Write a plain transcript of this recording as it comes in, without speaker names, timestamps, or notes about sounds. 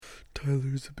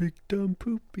Tyler's a big dumb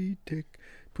poopy dick.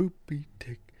 Poopy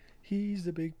dick. He's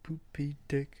a big poopy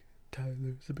dick.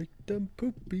 Tyler's a big dumb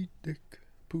poopy dick.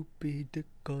 Poopy dick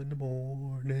on the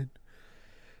morning.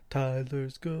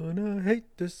 Tyler's gonna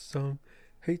hate this song.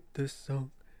 Hate this song.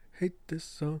 Hate this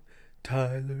song.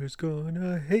 Tyler's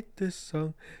gonna hate this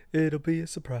song. It'll be a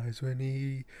surprise when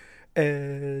he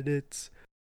edits.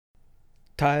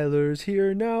 Tyler's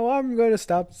here now. I'm gonna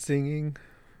stop singing.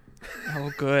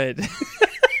 Oh, good.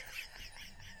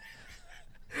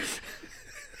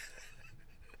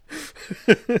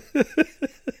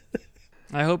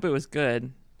 I hope it was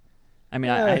good. I mean,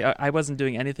 I wasn't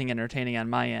doing anything entertaining on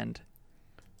my end.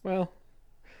 Well,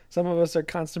 some of us are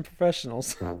constant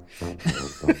professionals. This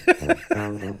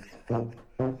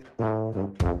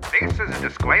is a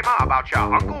disclaimer about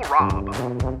your Uncle Rob.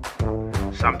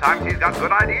 Sometimes he's got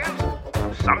good ideas.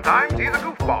 Sometimes he's a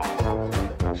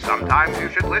goofball. Sometimes you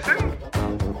should listen.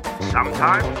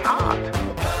 Sometimes not.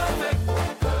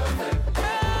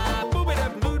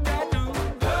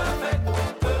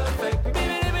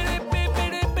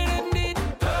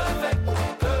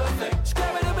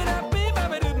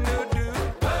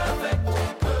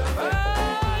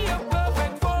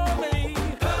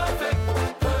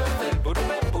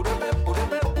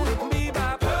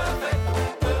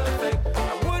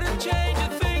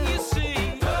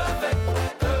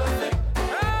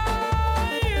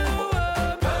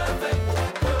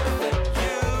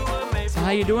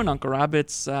 How you doing, Uncle Rob?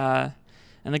 It's, in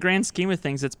the grand scheme of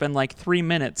things, it's been like 3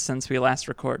 minutes since we last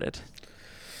recorded.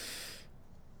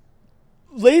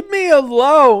 Leave me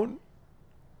alone.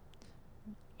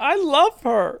 I love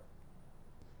her.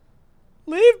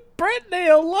 Leave Brittany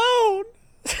alone.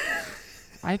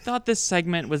 I thought this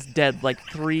segment was dead like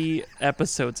 3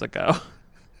 episodes ago.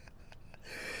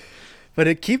 But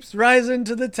it keeps rising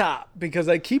to the top because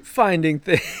I keep finding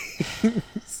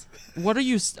things. What are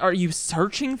you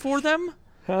searching for them?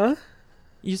 Huh?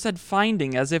 You said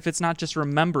finding as if it's not just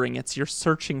remembering, it's you're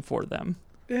searching for them.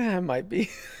 Yeah, it might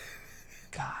be.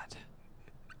 God.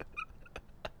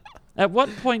 At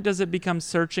what point does it become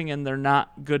searching and they're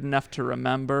not good enough to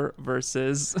remember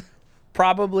versus...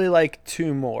 Probably like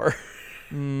 2 more.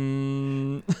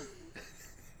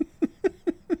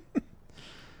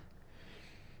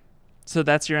 So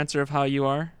that's your answer of how you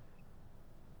are?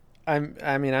 I'm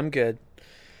good.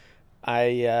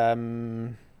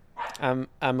 I'm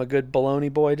a good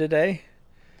baloney boy today.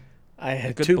 I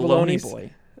had 2 balonies.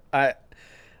 Boy.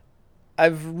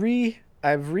 I've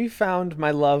refound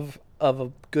my love of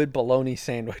a good bologna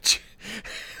sandwich.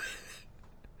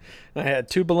 I had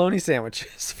 2 bologna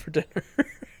sandwiches for dinner.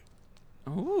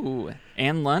 Ooh,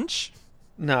 and lunch?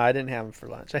 No, I didn't have them for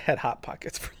lunch. I had Hot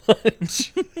Pockets for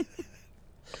lunch.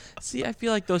 See, I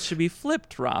feel like those should be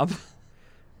flipped, Rob.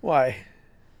 Why?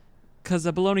 Because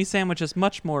a bologna sandwich is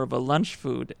much more of a lunch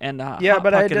food, and a but Hot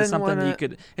Pocket I didn't is something wanna... you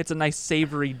could. It's a nice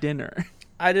savory dinner.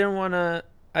 I didn't want.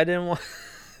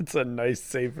 It's a nice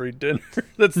savory dinner.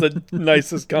 That's the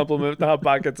nicest compliment the Hot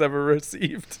Pocket's ever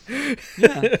received.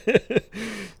 Yeah.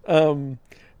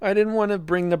 I didn't want to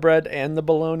bring the bread and the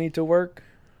bologna to work.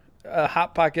 A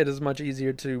Hot Pocket is much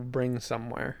easier to bring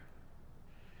somewhere.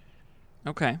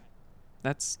 Okay,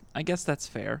 I guess that's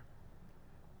fair.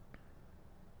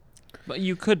 But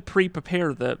you could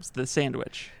pre-prepare the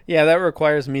sandwich. Yeah, that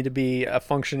requires me to be a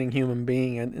functioning human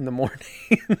being in the morning.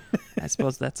 I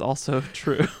suppose that's also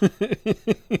true.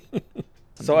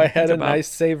 So I had a nice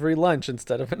savory lunch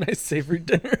instead of a nice savory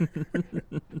dinner.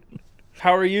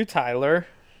 How are you, Tyler?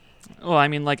 Well, I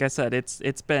mean, like I said,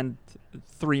 it's been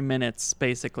 3 minutes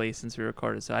basically since we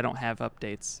recorded, so I don't have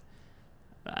updates.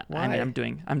 Why? I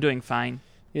mean, I'm doing fine.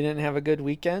 You didn't have a good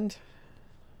weekend?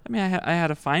 I mean, I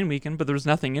had a fine weekend, but there was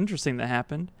nothing interesting that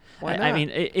happened. Why not? I mean,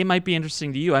 it might be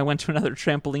interesting to you. I went to another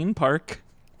trampoline park.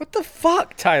 What the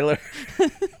fuck, Tyler?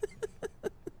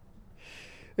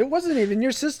 It wasn't even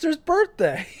your sister's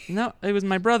birthday. No, it was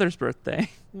my brother's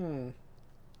birthday.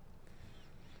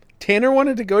 Tanner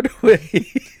wanted to go to it.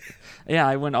 Yeah,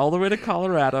 I went all the way to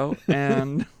Colorado,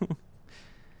 and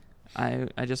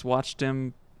I just watched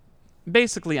him.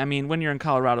 Basically, I mean, when you're in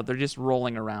Colorado, they're just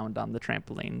rolling around on the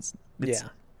trampolines.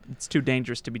 It's too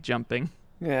dangerous to be jumping.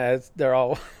 Yeah, they're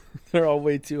all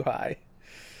way too high.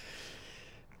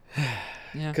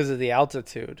 Yeah, because of the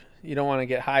altitude. You don't want to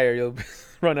get higher; you'll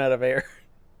run out of air.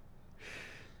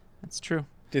 that's true.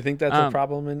 Do you think that's a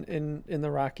problem in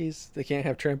the Rockies? They can't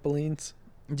have trampolines.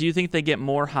 Do you think they get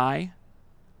more high?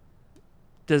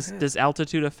 Does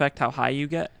altitude affect how high you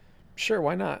get? Sure,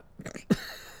 why not?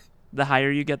 The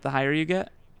higher you get, the higher you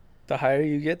get? The higher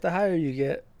you get, the higher you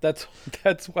get. That's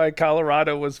why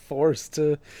Colorado was forced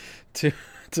to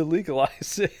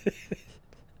legalize it.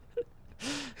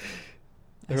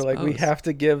 They're like, we have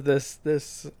to give this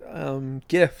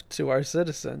gift to our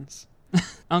citizens.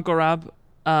 Uncle Rob,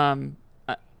 I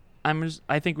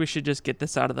think we should just get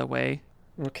this out of the way.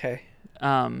 Okay.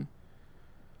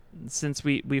 Since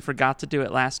we forgot to do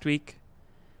it last week.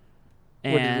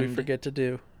 What did we forget to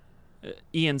do?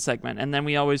 Ian segment, and then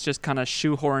we always just kind of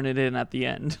shoehorn it in at the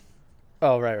end.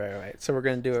 Oh, right. So we're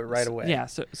going to do it right away. Yeah,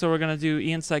 so we're going to do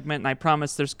Ian segment, and I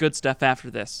promise there's good stuff after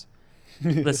this.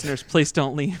 Listeners, please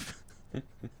don't leave.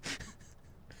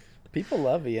 People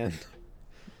love Ian.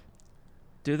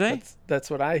 Do they? That's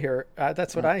what I hear.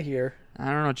 That's what I hear. I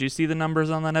don't know. Did you see the numbers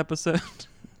on that episode?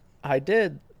 I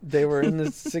did. They were in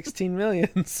the 16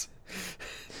 millions.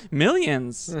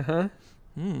 Millions? Uh-huh.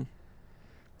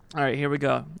 All right, here we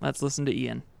go. Let's listen to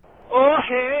Ian. Oh,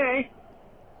 hey.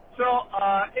 So,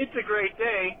 it's a great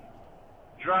day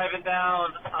driving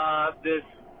down this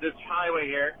highway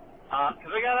here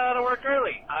because I got out of work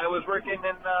early. I was working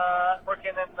in the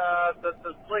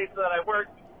place that I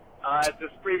worked, as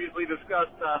just previously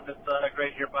discussed on this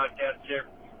Great Year podcast here.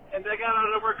 And I got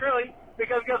out of work early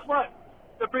because guess what?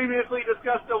 The previously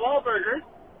discussed Wahlburgers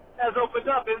has opened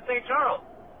up in St. Charles.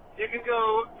 You can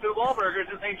go to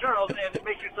Wahlburgers in St. Charles and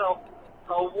make yourself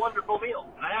a wonderful meal.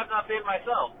 And I have not been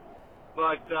myself,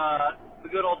 but the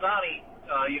good old Donnie,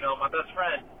 my best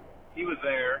friend, he was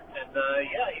there, and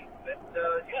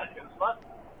it was fun.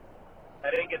 I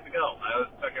didn't get to go. I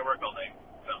was stuck at work all day.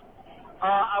 So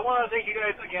I want to thank you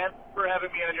guys again for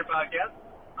having me on your podcast.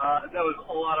 That was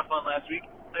a lot of fun last week.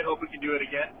 I hope we can do it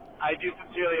again. I do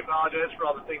sincerely apologize for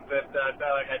all the things that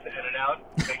Tyler had to edit out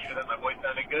to make sure that my voice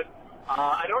sounded good.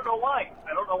 I don't know why.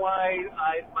 I don't know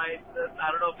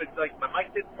if it's like my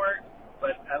mic didn't work,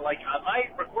 but on my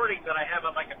recording that I have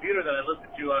on my computer that I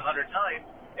listened to 100 times,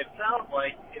 it sounds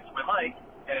like it's my mic,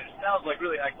 and it sounds like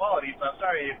really high quality, so I'm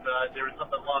sorry if there was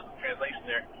something lost in translation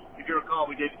there. If you recall,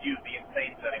 we did use the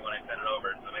insane setting when I sent it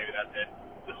over, so maybe that's it.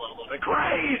 Just a little bit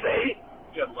crazy,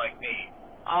 just like me.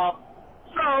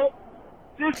 So,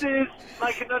 this is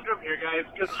my conundrum here, guys,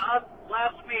 because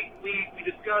last week we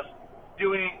discussed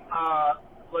doing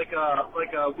like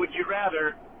a would you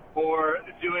rather or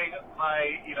doing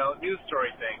my news story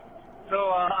thing.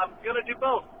 So I'm gonna do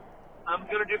both. I'm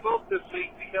gonna do both this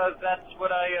week because that's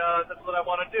what I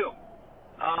want to do.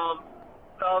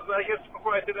 But I guess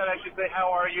before I do that, I should say,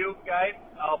 how are you guys?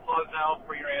 I'll pause now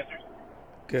for your answers.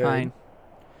 Good. Fine.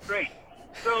 Great.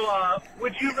 So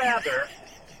would you rather?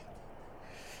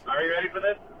 Are you ready for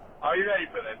this? Are you ready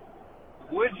for this?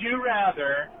 Would you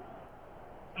rather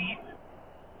eat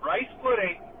rice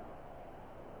pudding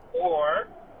or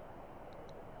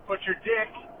put your dick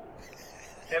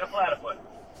in a platypus?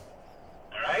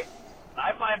 Alright?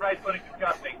 I find rice pudding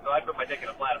disgusting, so I put my dick in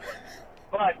a platypus.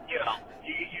 But, you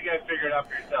guys figure it out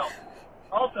for yourself.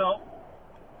 Also,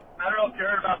 I don't know if you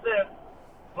heard about this,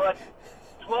 but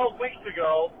 12 weeks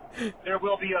ago, there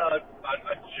will be a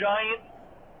giant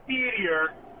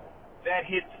meteor that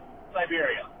hits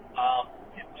Siberia.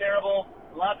 It's terrible.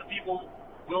 Lots of people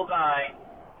will die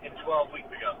in 12 weeks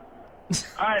ago.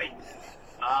 Alrighty.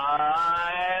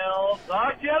 I'll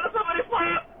talk to you on somebody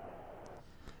flap.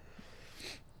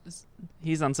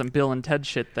 He's on some Bill and Ted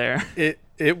shit there.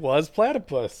 It was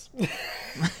platypus.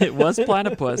 It was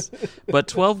platypus. But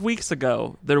 12 weeks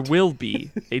ago, there will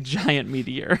be a giant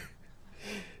meteor.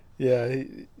 Yeah,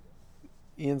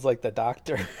 Ian's like the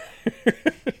doctor.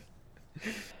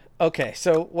 Okay,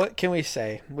 so what can we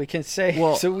say? We can say,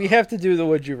 so we have to do the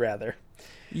would you rather.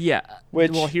 Yeah.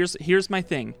 Well, here's my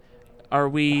thing. Are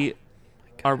we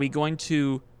going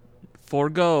to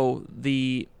forego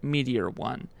the meteor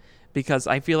one? Because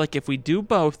I feel like if we do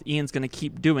both, Ian's going to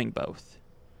keep doing both.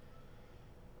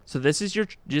 So this is your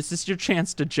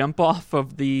chance to jump off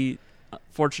of the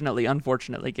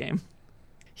unfortunately game.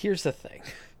 Here's the thing.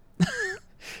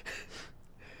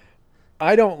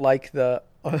 I don't like the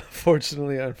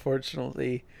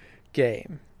unfortunately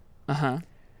game. Uh-huh.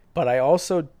 But I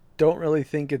also don't really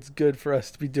think it's good for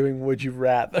us to be doing would you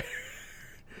rather.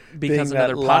 Because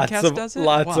another podcast does it?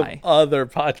 Lots Why? of other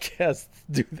podcasts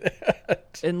do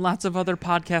that. And lots of other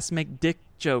podcasts make dick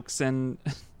jokes and...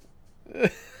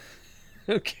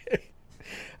 Okay.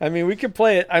 I mean, we could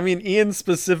play it. I mean, Ian's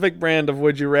specific brand of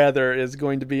would you rather is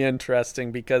going to be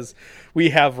interesting because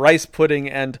we have rice pudding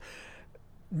and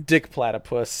dick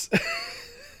platypus.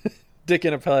 Dick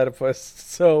in a platypus.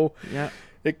 So yeah,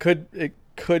 it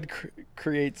could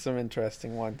create some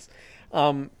interesting ones.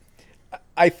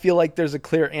 I feel like there's a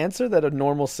clear answer that a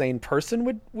normal, sane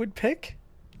person would pick.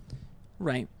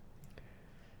 Right.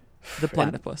 The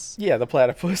platypus. Yeah, the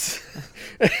platypus.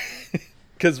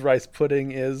 Because rice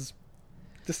pudding is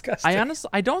disgusting.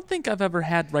 I don't think I've ever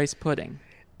had rice pudding.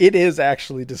 It is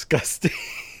actually disgusting.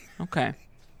 Okay.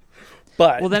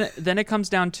 But Well, then it comes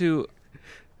down to,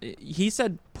 he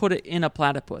said put it in a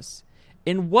platypus.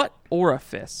 In what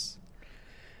orifice?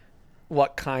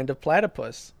 what kind of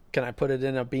platypus? Can I put it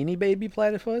in a Beanie Baby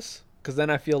platypus? Because then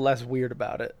I feel less weird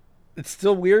about it. It's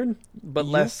still weird, but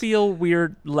You less. feel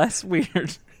less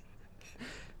weird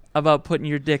about putting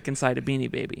your dick inside a Beanie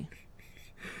Baby.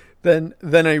 Than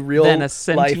a real Than a life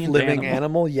sentient living animal.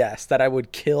 animal. Yes. That I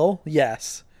would kill.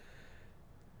 Yes.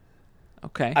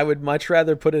 Okay. I would much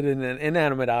rather put it in an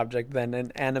inanimate object than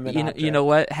an animate object. You know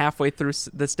what? Halfway through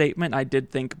the statement, I did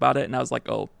think about it, and I was like,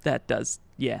 oh, that does,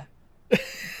 yeah.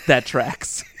 That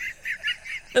tracks.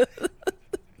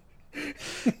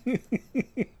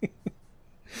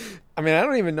 I mean, I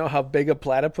don't even know how big a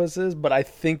platypus is, but I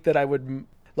think that I would,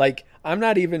 like, I'm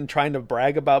not even trying to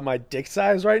brag about my dick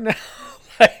size right now.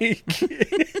 Like,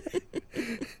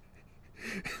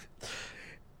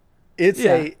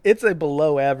 it's a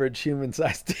below average human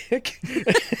sized dick.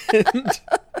 And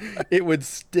it would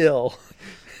still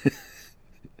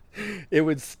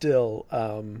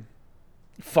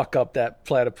fuck up that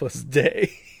platypus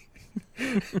day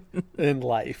in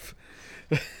life.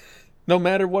 No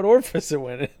matter what orifice it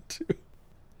went into.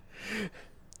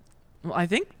 Well, I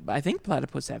think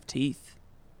platypus have teeth.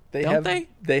 Don't have, they?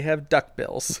 They have duck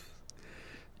bills.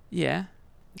 Yeah.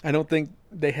 I don't think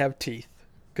they have teeth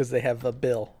because they have a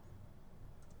bill.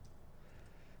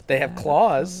 They have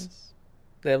claws.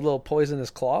 They have little poisonous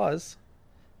claws.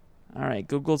 All right,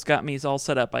 Google's got me all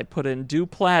set up. I put in do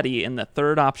platy, and the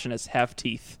third option is have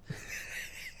teeth.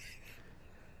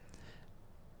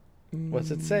 What's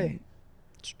it say?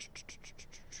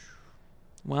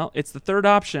 Well, it's the third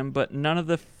option, but none of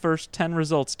the first 10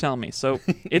 results tell me. So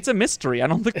it's a mystery. I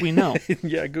don't think we know.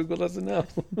 Yeah, Google doesn't know.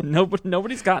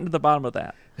 Nobody's gotten to the bottom of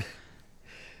that.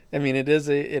 I mean, it is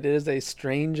a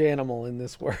strange animal in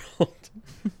this world.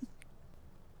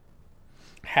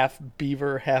 Half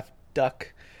beaver, half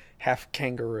duck, half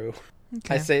kangaroo.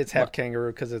 Okay. I say it's half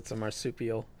kangaroo because it's a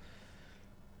marsupial.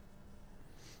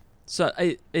 So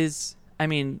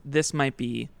this might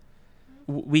be.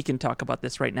 We can talk about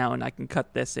this right now, and I can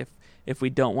cut this if we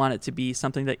don't want it to be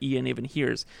something that Ian even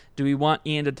hears. Do we want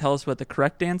Ian to tell us what the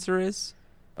correct answer is,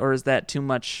 or is that too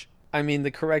much? I mean,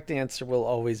 the correct answer will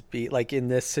always be, like in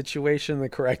this situation, the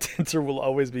correct answer will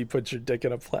always be put your dick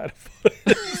in a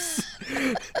platypus.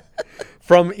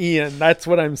 From Ian, that's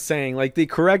what I'm saying. Like, the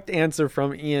correct answer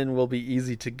from Ian will be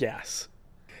easy to guess.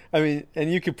 I mean,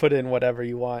 and you could put in whatever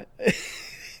you want.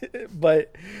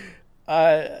 But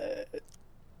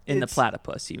In the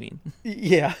platypus, you mean?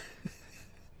 yeah.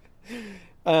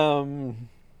 I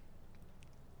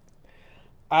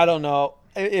don't know.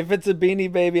 If it's a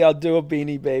Beanie Baby, I'll do a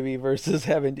Beanie Baby versus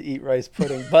having to eat rice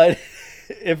pudding. But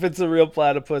if it's a real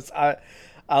platypus,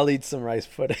 I'll eat some rice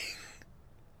pudding.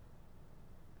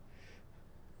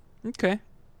 Okay.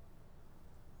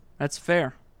 That's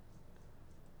fair.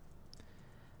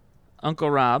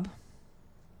 Uncle Rob.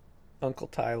 Uncle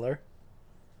Tyler.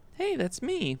 Hey, that's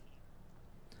me.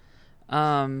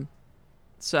 So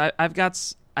I've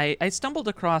got... I stumbled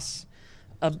across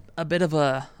a bit of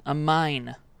a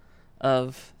mine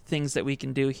of things that we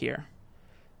can do here.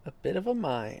 A bit of a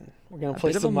mine. We're going to A play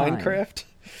bit of some a mine. Minecraft?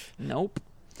 Nope.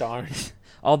 Darn.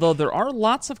 Although there are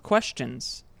lots of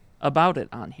questions about it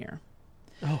on here.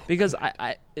 Oh. Because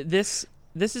this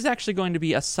is actually going to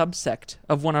be a subsect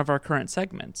of one of our current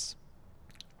segments.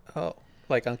 Oh,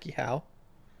 like Unky How?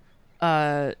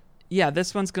 Yeah,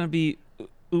 this one's going to be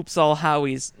Oops All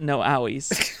Howies, No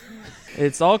Owies.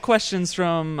 It's all questions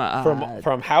from Howie Mandel.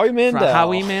 From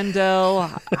Howie Mandel,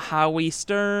 Howie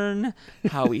Stern,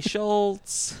 Howie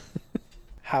Schultz.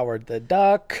 Howard the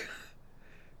Duck.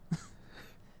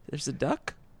 There's a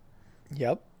duck?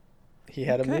 Yep. He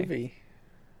had Okay. a movie.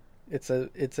 It's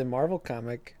a Marvel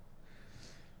comic.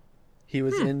 He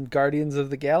was in Guardians of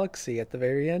the Galaxy at the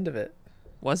very end of it.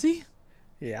 Was he?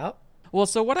 Yeah. Well,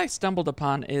 so what I stumbled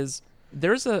upon is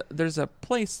there's a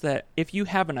place that if you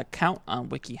have an account on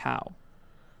WikiHow,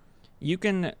 you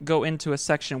can go into a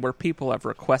section where people have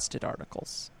requested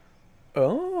articles.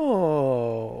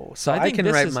 Oh, so I I think can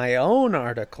this write is- my own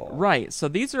article. Right, so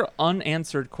these are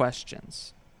unanswered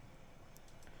questions.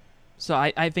 So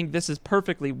I think this is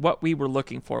perfectly what we were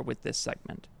looking for with this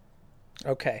segment.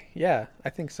 Okay. Yeah, I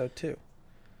think so too.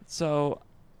 So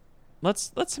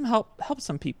let's help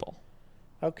some people.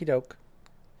 Okie doke.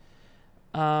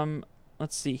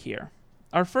 Let's see here.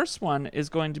 Our first one is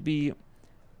going to be,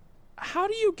 how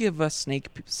do you give a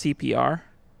snake CPR?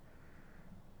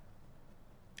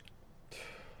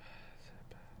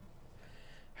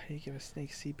 How do you give a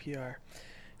snake CPR?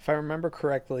 If I remember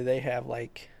correctly, they have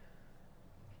like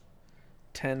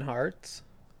 10 hearts.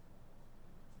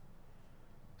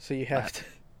 So you have to.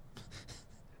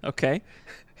 Okay.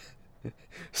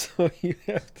 So you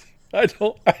have to. I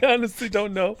honestly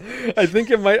don't know. I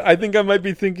think I might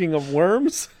be thinking of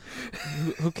worms.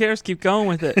 Who cares? Keep going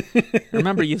with it.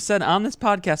 Remember, you've said on this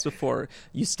podcast before,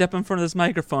 you step in front of this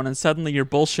microphone and suddenly your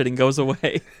bullshitting goes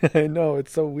away. I know,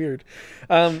 it's so weird.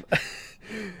 So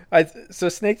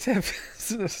snakes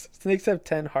have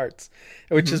 10 hearts,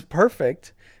 which is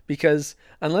perfect because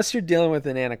unless you're dealing with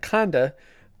an anaconda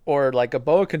or like a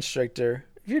boa constrictor,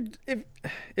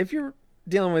 if you're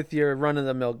dealing with your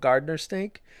run-of-the-mill gardener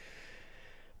snake,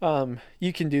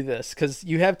 you can do this because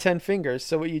you have 10 fingers.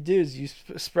 So what you do is you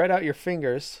spread out your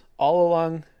fingers all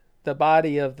along the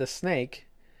body of the snake,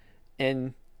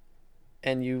 and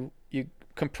you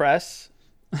compress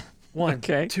 1,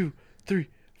 Okay. 2, 3,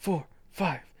 4,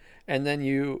 5, and then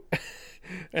you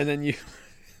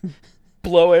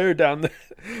blow air down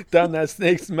that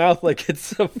snake's mouth like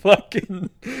it's a fucking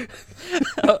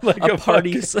a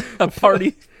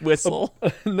party whistle.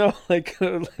 No, like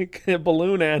a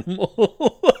balloon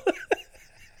animal.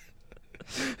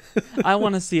 I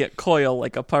want to see it coil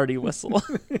like a party whistle.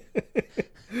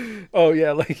 Oh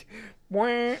yeah, like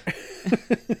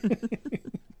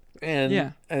and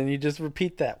Yeah. and you just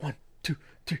repeat that 1, 2,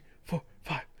 3, 4,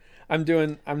 5. I'm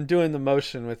doing the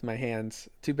motion with my hands.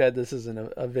 Too bad this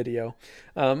isn't a video.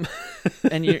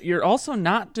 And you're also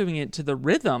not doing it to the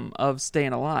rhythm of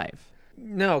Staying Alive.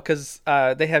 No, because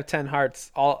they have 10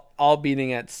 hearts, all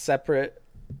beating at separate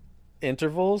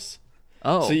intervals.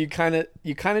 Oh, So you kind of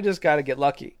just got to get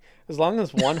lucky. As long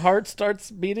as one heart starts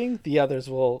beating, the others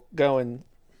will go in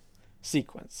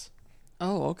sequence.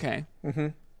 oh, okay. Mm-hmm.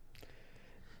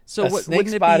 So A wouldn't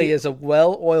snake's it body be, is a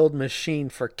well-oiled machine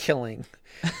for killing.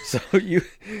 They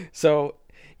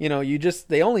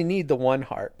only need the one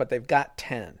heart, but they've got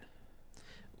 10.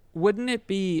 Wouldn't it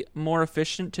be more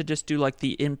efficient to just do like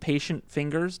the impatient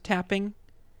fingers tapping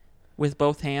with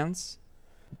both hands?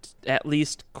 At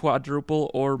least quadruple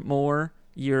or more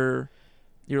your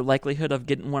likelihood of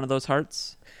getting one of those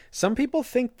hearts? Some people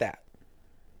think that.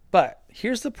 But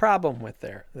here's the problem with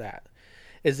that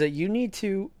is that you need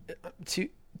to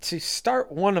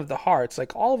start one of the hearts,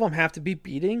 like all of them have to be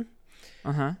beating.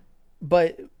 Uh-huh.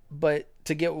 But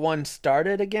to get one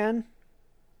started again,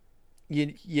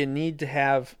 you need to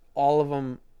have all of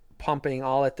them pumping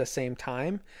all at the same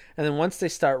time. And then once they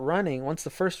start running, once the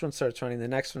first one starts running, the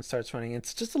next one starts running.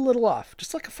 It's just a little off,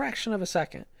 just like a fraction of a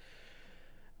second.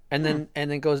 And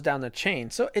then goes down the chain.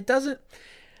 So it doesn't.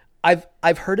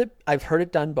 I've heard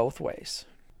it done both ways.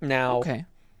 Now, Okay.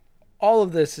 all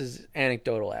of this is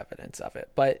anecdotal evidence of it,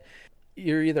 but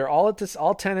you're either all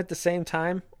 10 at the same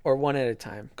time or one at a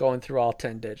time, going through all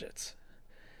 10 digits.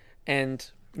 And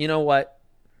you know what?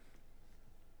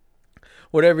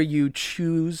 Whatever you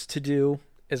choose to do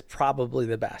is probably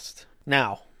the best.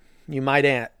 Now, you might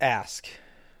ask,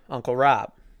 Uncle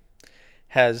Rob,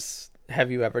 have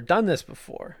you ever done this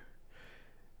before?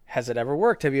 Has it ever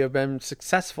worked? Have you ever been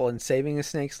successful in saving a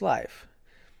snake's life?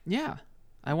 Yeah.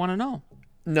 I want to know.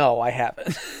 No, I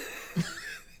haven't.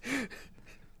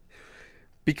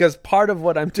 Because part of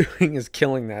what I'm doing is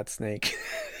killing that snake.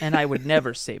 And I would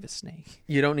never save a snake.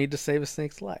 You don't need to save a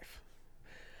snake's life.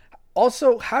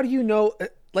 Also, how do you know,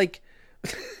 like,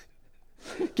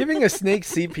 giving a snake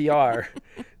CPR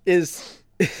is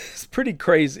pretty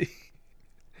crazy.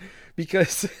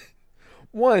 Because,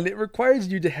 one, it requires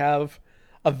you to have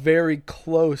a very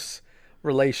close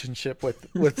relationship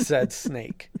with said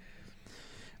snake.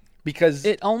 Because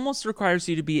It almost requires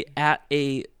you to be at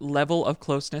a level of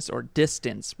closeness or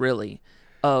distance, really,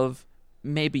 of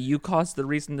maybe you caused the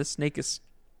reason the snake is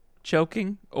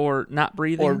choking or not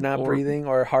breathing.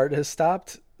 or heart has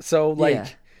stopped. So, like, Yeah.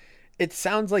 it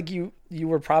sounds like you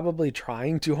were probably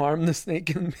trying to harm the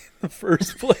snake in the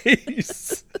first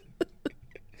place.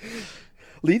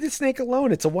 Leave the snake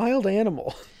alone. It's a wild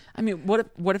animal. I mean,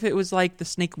 what if it was like the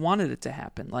snake wanted it to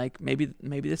happen? Like maybe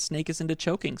the snake is into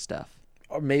choking stuff.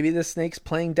 Or maybe the snake's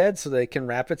playing dead so that it can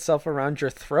wrap itself around your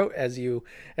throat as you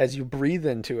breathe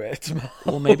into it.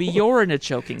 Well, maybe you're into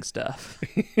choking stuff.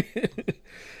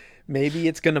 Maybe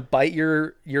it's going to bite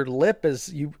your lip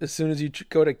as soon as you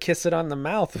go to kiss it on the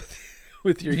mouth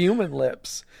with your human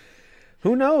lips.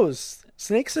 Who knows?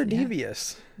 Snakes are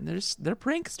devious. They're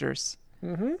pranksters.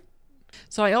 Mm-hmm.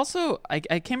 So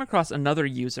I came across another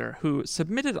user who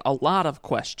submitted a lot of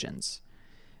questions,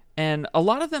 and a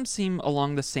lot of them seem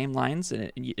along the same lines. And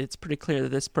it's pretty clear that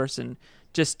this person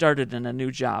just started in a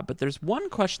new job. But there's one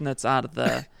question that's out of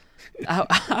the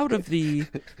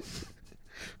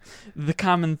the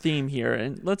common theme here,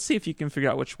 and let's see if you can figure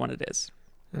out which one it is.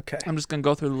 Okay. I'm just going to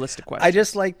go through the list of questions. I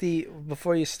just like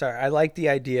before you start, I like the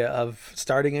idea of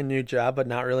starting a new job but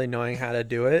not really knowing how to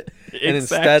do it. And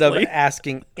instead of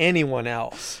asking anyone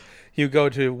else, you go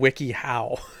to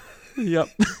WikiHow. Yep.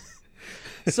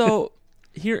 So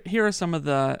here are some of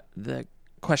the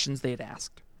questions they'd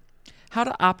asked. How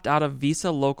to opt out of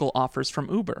Visa local offers from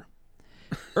Uber.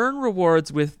 Earn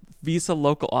rewards with Visa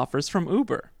local offers from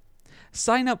Uber.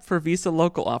 Sign up for Visa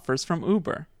local offers from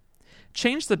Uber.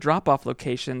 Change the drop-off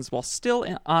locations while still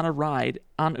on a ride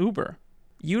on Uber.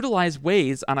 Utilize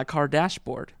Waze on a car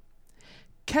dashboard.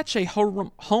 Catch a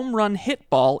home run hit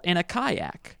ball in a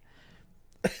kayak.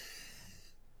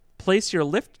 Place your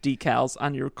Lyft decals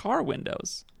on your car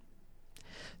windows.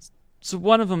 So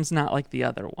one of them's not like the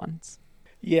other ones.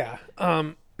 Yeah.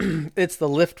 It's the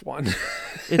Lyft one.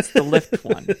 It's the Lyft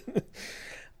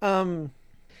one.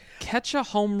 Catch a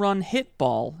home run hit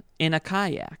ball in a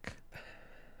kayak.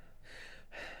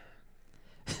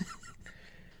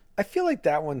 I feel like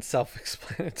that one's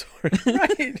self-explanatory,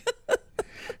 right?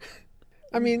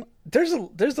 I mean,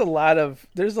 to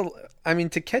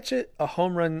catch a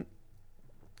home run,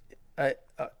 a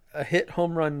hit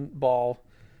home run ball,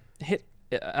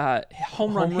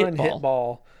 home run hit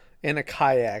ball in a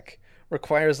kayak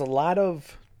requires a lot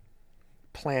of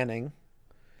planning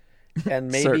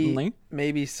and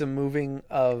maybe some moving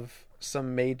of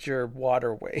some major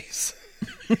waterways.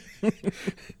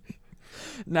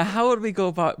 Now, how would we go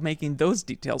about making those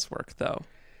details work, though?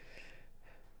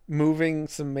 Moving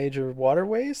some major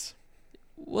waterways?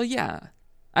 Well, yeah.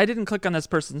 I didn't click on this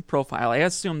person's profile. I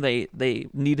assume they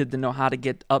needed to know how to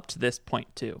get up to this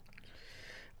point, too.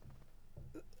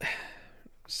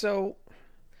 So,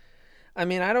 I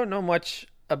mean, I don't know much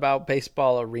about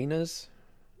baseball arenas.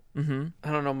 Mm-hmm.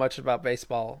 I don't know much about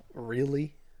baseball,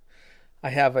 really. I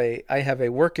have a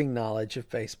working knowledge of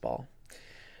baseball,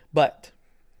 but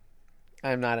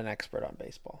I'm not an expert on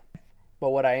baseball. But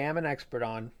what I am an expert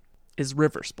on is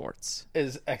river sports.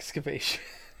 Is excavation.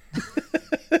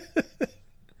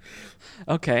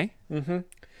 Okay. Mm-hmm.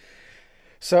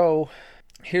 So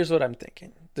here's what I'm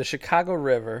thinking. The Chicago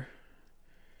River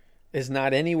is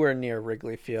not anywhere near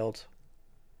Wrigley Field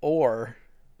or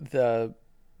the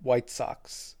White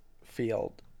Sox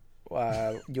field,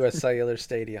 U.S. Cellular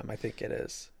Stadium, I think it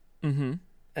is. Mm-hmm.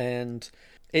 And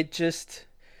it just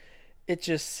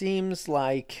seems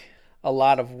like a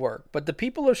lot of work. But the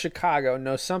people of Chicago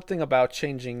know something about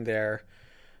changing their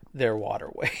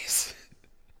waterways.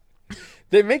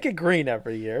 They make it green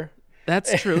every year.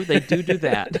 That's true. They do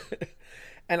that.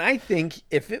 And I think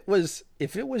if it was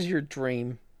your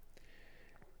dream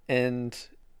and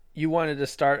you wanted to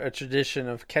start a tradition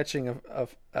of catching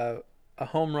a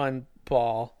home run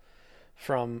ball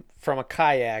from a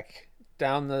kayak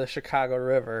down the Chicago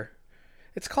River.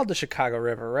 It's called the Chicago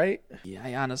River, right? Yeah,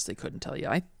 I honestly couldn't tell you.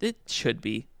 It should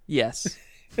be. Yes.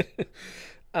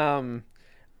 I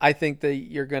think that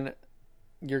you're gonna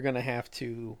have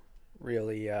to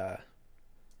really. I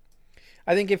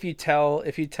think if you tell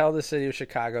the city of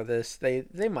Chicago this,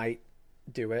 they might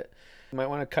do it. You might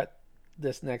want to cut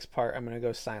this next part. I'm gonna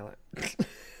go silent.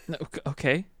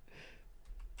 Okay.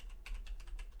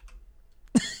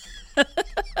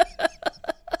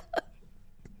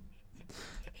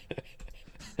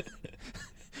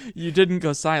 You didn't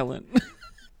go silent.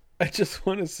 I just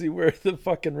want to see where the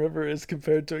fucking river is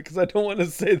compared to it, because I don't want to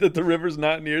say that the river's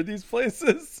not near these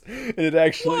places, and it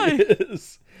actually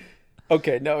is.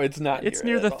 Okay, no, it's not. It's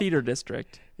near the theater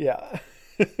district. Yeah.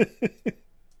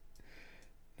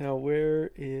 Now,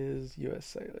 where is U.S.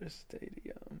 Cellular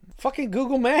Stadium? Fucking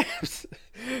Google Maps.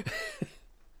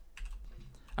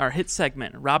 Our hit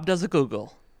segment, Rob Does a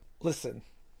Google. Listen,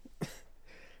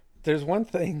 there's one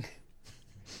thing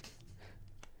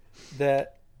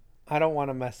that I don't want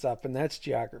to mess up, and that's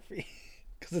geography.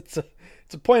 Because it's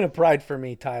a point of pride for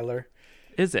me, Tyler.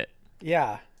 Is it?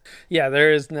 Yeah. Yeah,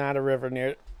 there is not a river near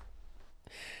it.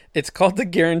 It's called the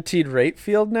Guaranteed Rate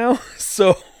Field now,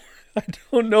 so I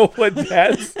don't know what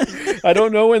that's... I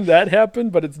don't know when that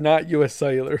happened, but it's not U.S.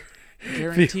 Cellular.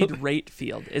 Guaranteed Rate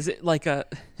Field. Is it like a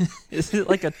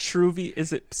Truvia?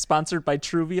 Is it sponsored by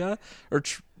Truvia or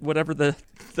whatever the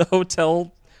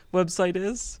hotel website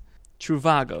is?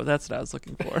 Truvago. That's what I was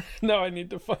looking for. No, I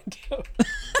need to find out.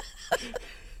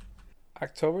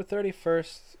 October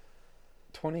 31st,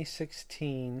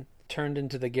 2016, turned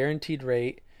into the Guaranteed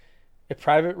Rate, a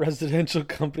private residential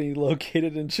company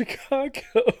located in Chicago.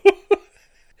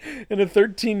 In a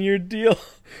 13-year deal.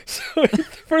 So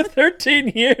for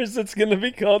 13 years, it's going to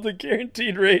be called the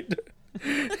Guaranteed Rate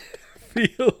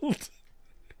Field.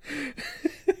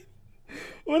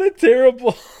 What a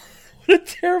terrible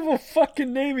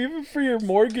fucking name, even for your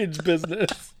mortgage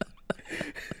business.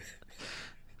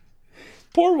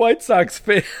 Poor White Sox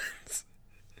fans.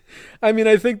 I mean,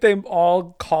 I think they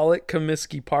all call it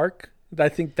Comiskey Park. I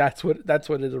think that's what its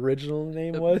original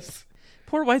name was.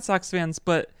 Poor White Sox fans,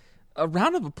 but a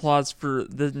round of applause for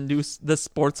the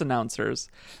sports announcers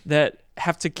that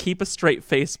have to keep a straight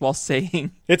face while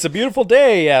saying, "It's a beautiful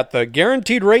day at the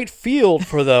Guaranteed Rate Field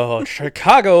for the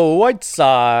Chicago White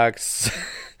Sox.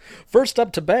 First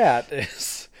up to bat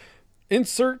is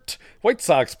insert White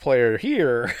Sox player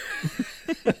here."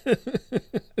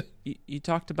 You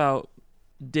talked about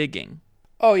digging.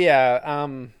 Oh yeah,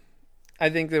 I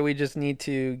think that we just need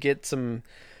to get some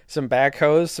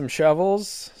backhoes, some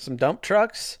shovels, some dump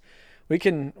trucks. We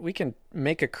can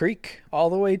make a creek all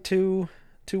the way to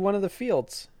one of the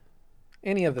fields,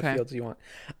 any of the fields you want.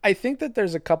 I think that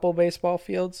there's a couple baseball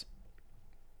fields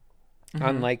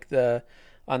on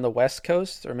on the West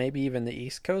Coast or maybe even the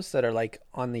East Coast that are like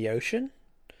on the ocean.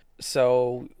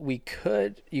 So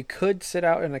you could sit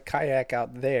out in a kayak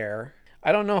out there.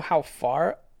 I don't know how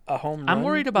far a home run I'm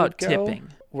worried about would go. tipping.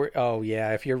 Oh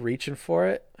yeah, if you're reaching for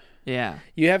it, Yeah.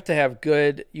 you have to have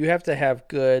good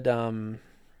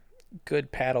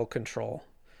good paddle control.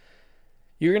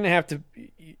 You are gonna have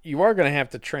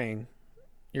to train.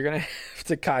 You're gonna have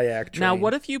to kayak train. Now,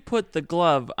 what if you put the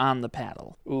glove on the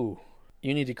paddle? Ooh,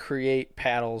 you need to create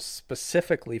paddles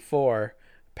specifically for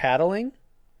paddling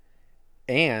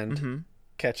and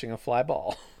catching a fly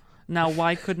ball. Now,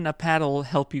 why couldn't a paddle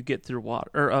help you get through water,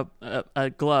 or a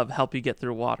glove help you get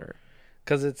through water?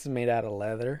 Because it's made out of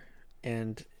leather,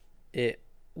 and it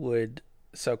would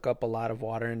soak up a lot of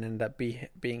water and end up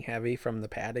being heavy from the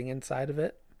padding inside of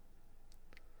it.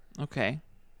 Okay.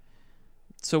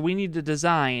 So we need to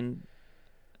design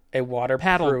A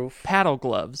waterproof paddle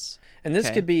gloves. And this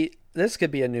could be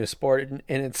a new sport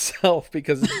in itself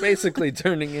because it's basically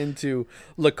turning into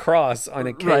lacrosse on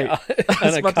a Right. I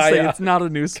was about to say it's not a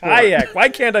new sport. kayak. Why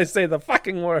can't I say the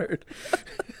fucking word?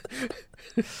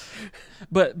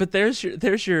 But there's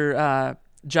your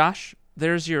Josh.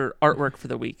 There's your artwork for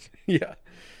the week. Yeah.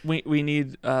 We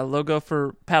need a logo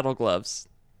for paddle gloves.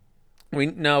 We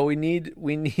need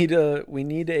a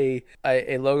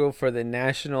logo for the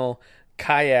National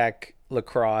Kayak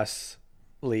Lacrosse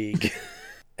League.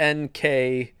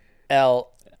 NKLL.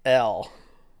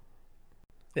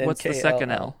 What's the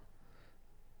second L?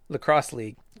 Lacrosse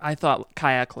League. I thought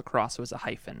kayak lacrosse was a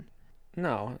hyphen.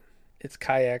 No, it's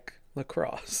Kayak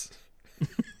Lacrosse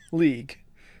League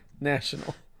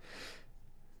National.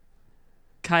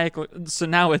 So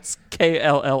now it's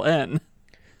KLLN.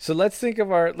 So let's think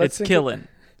of our. Let's think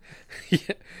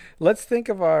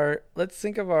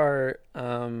of our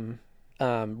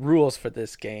rules for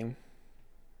this game.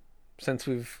 Since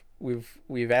we've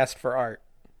asked for art,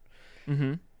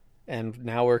 and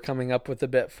now we're coming up with a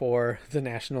bit for the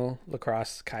National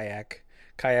Lacrosse Kayak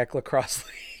Lacrosse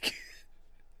League.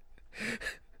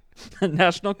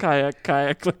 National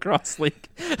Kayak Lacrosse League.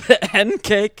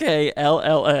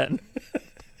 NKKLLN.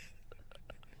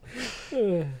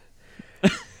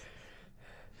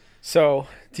 So,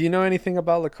 do you know anything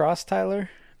about lacrosse, Tyler?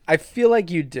 I feel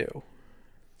like you do.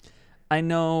 I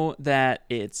know that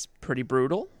it's pretty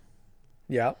brutal.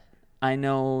 Yeah. I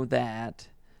know that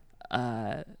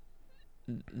the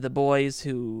boys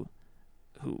who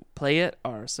play it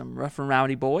are some rough and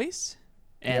rowdy boys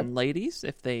and ladies,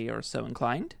 if they are so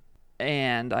inclined.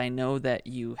 And I know that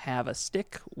you have a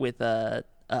stick with a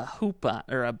hoop on,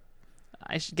 or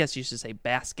I guess you should say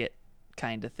basket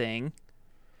kind of thing.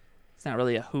 It's not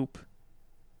really a hoop.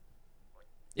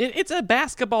 It's a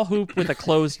basketball hoop with a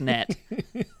closed net.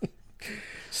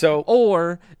 So,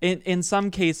 or in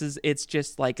some cases, it's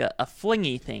just like a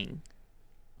flingy thing,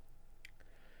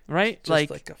 right? Just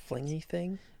like a flingy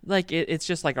thing. Like it's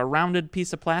just like a rounded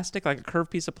piece of plastic, like a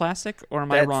curved piece of plastic. Or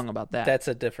am I wrong about that? That's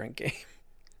a different game.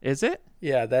 Is it?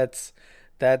 Yeah, that's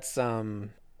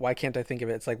why can't I think of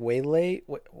it? It's like Waylay.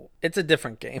 It's a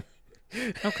different game.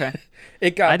 Okay.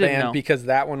 It got didn't banned know. because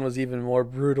that one was even more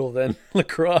brutal than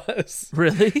lacrosse.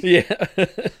 Really? Yeah.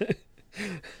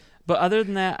 But other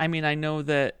than that, I mean, I know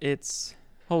that it's.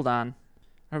 Hold on.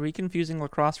 Are we confusing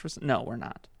lacrosse for? No, we're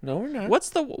not. No, we're not. What's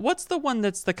the one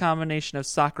that's the combination of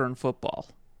soccer and football?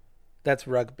 That's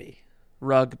rugby.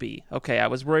 Rugby. Okay, I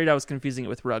was worried I was confusing it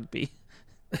with rugby.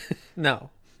 No.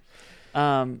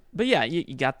 But yeah,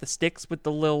 you got the sticks with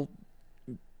the little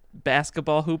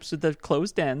basketball hoops with the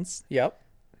closed ends. Yep.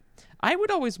 I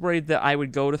would always worry that I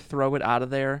would go to throw it out of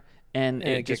there and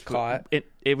it get just caught.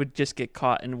 It would just get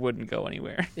caught and wouldn't go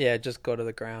anywhere. Yeah, just go to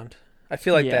the ground. I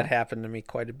feel like Yeah. that happened to me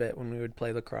quite a bit when we would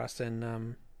play lacrosse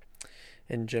in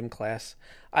gym class.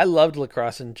 I loved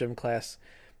lacrosse in gym class.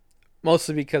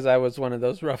 Mostly because I was one of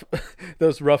those rough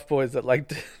boys that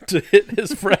liked to hit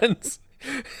his friends.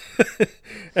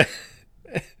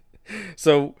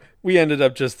 So we ended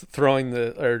up just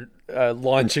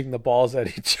launching the balls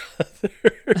at each other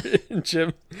in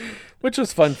gym, which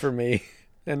was fun for me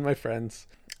and my friends.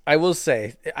 I will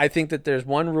say, I think that there's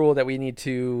one rule that we need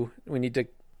to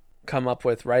come up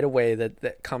with right away that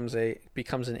becomes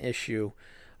an issue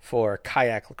for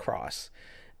kayak lacrosse,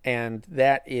 and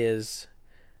that is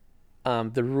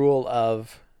the rule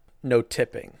of no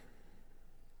tipping.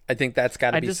 I think that's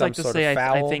got to be some sort of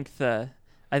foul.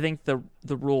 I think the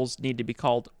rules need to be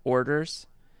called orders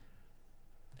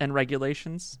and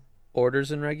regulations.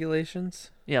 Orders and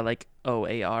regulations? Yeah, like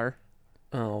OAR.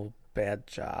 Oh, bad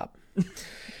job.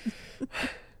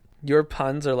 Your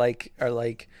puns are like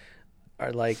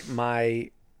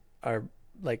my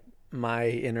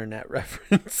internet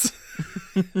reference.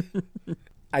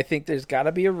 I think there's got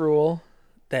to be a rule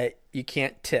that you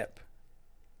can't tip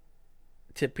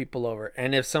people over,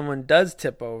 and if someone does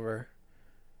tip over,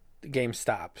 the game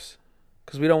stops,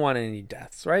 because we don't want any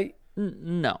deaths, right?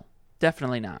 No,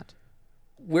 definitely not.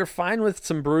 We're fine with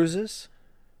some bruises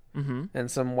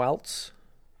and some welts,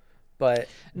 but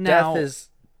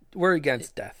we're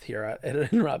against death here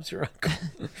at Rob's Your Uncle.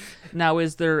 Now,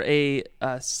 is there a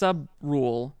sub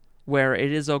rule where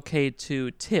it is okay to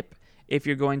tip if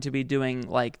you're going to be doing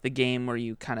like the game where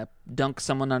you kind of dunk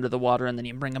someone under the water and then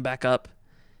you bring them back up?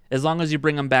 As long as you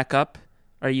bring them back up,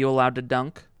 are you allowed to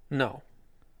dunk? No.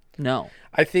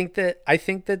 I think that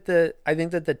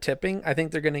the tipping, I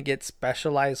think they're going to get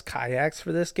specialized kayaks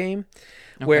for this game,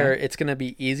 where it's going to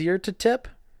be easier to tip.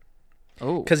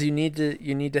 Oh, because you need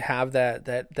to have that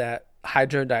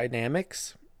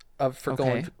hydrodynamics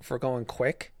for going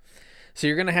quick. So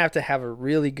you're going to have a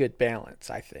really good balance,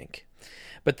 I think.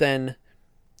 But then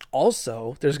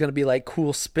also there's going to be like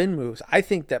cool spin moves. I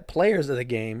think that players of the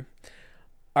game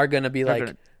are going to be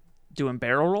doing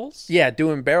barrel rolls. Yeah,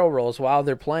 doing barrel rolls while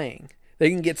they're playing. They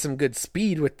can get some good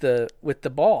speed with the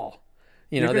ball.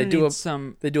 They do a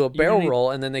barrel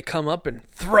roll and then they come up and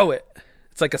throw it.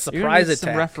 It's like a surprise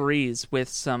attack. Some referees with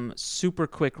some super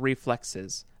quick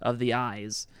reflexes of the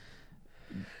eyes.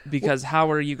 Because how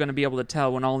are you going to be able to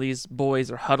tell when all these boys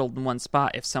are huddled in one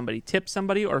spot if somebody tipped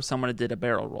somebody or if someone did a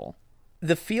barrel roll?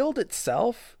 The field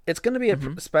itself, it's going to be a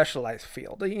specialized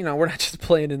field. We're not just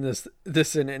playing in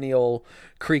this in any old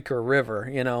creek or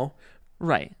river,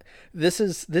 Right. This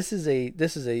is a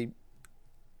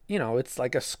it's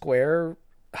like a square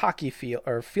hockey field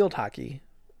or field hockey,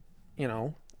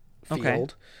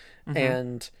 field. Okay.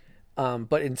 And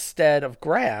but instead of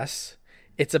grass,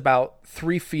 it's about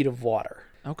 3 feet of water.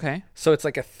 Okay. So it's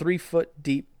like a 3-foot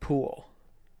deep pool.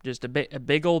 Just a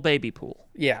big old baby pool.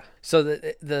 Yeah. So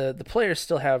the players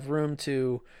still have room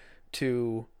to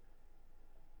do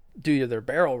their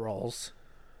barrel rolls.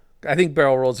 I think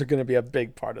barrel rolls are going to be a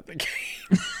big part of the game.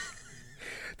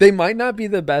 They might not be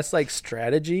the best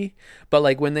strategy,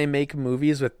 but when they make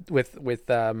movies with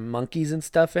monkeys and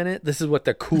stuff in it, this is what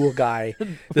the cool guy.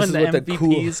 This is what the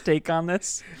MVPs take on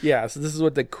this. Yeah, so this is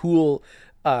what the cool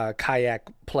kayak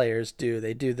players do.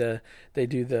 They do the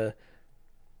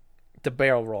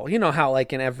barrel roll. You know how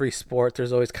in every sport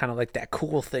there's always kind of that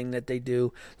cool thing that they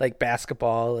do, like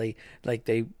basketball, they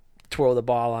twirl the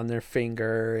ball on their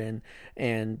finger,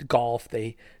 and golf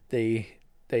they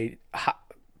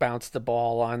bounce the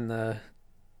ball on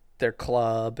their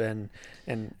club, and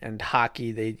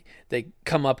hockey they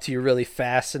come up to you really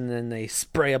fast and then they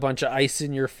spray a bunch of ice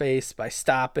in your face by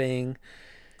stopping.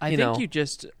 I think you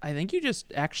just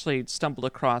actually stumbled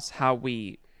across how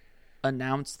we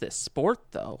announce this sport,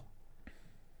 though.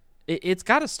 It's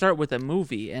got to start with a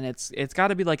movie, and it's got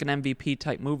to be like an MVP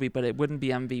type movie, but it wouldn't be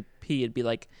MVP. It'd be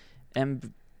like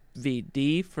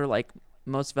MVD for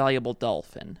most valuable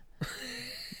dolphin.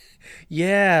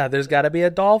 Yeah, there's got to be a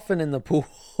dolphin in the pool.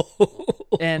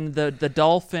 And the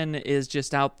dolphin is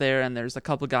just out there, and there's a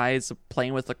couple guys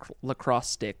playing with lacrosse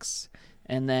sticks.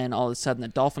 And then all of a sudden the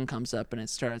dolphin comes up and it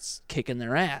starts kicking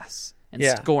their ass and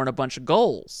scoring a bunch of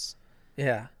goals.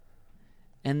 Yeah.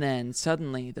 And then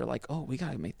suddenly they're like, oh, we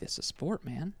got to make this a sport,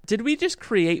 man. Did we just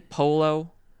create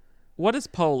polo? What is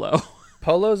polo?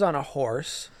 Polo's on a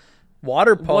horse.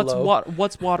 Water polo.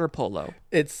 What's water polo?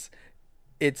 It's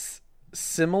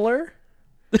similar,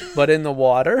 but in the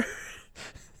water.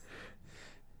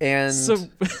 And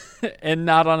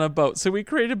not on a boat. So we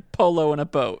created polo in a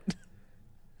boat.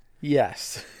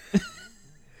 Yes.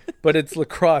 But it's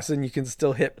lacrosse and you can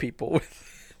still hit people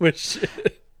with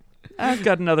shit. I've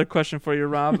got another question for you,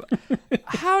 Rob.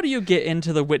 How do you get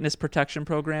into the witness protection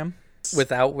program?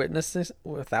 Without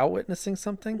witnessing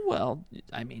something? Well,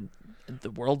 I mean, the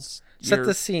world's Set your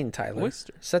the scene, Tyler.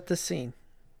 oyster. Set the scene.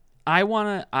 I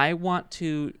want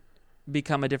to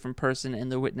become a different person in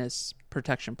the witness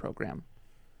protection program.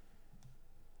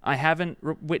 I haven't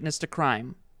witnessed a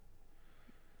crime.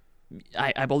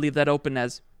 I believe that open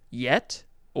as yet,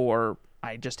 or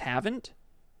I just haven't.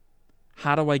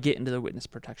 How do I get into the witness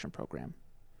protection program?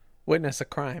 Witness a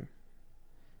crime.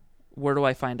 Where do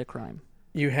I find a crime?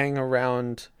 You hang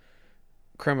around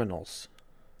criminals.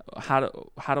 How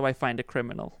do I find a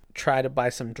criminal? Try to buy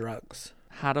some drugs.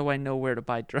 How do I know where to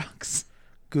buy drugs?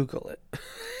 Google it.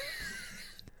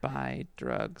 Buy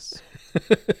drugs.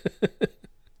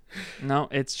 No,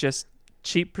 it's just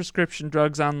cheap prescription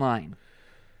drugs online.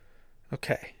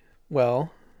 Okay.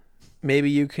 Well, maybe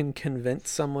you can convince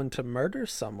someone to murder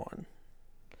someone.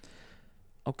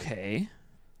 Okay.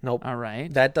 Nope. All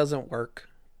right. That doesn't work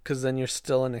because then you're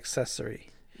still an accessory.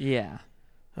 Yeah.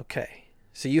 Okay.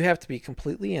 So you have to be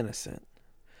completely innocent,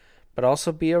 but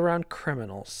also be around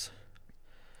criminals.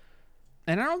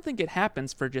 And I don't think it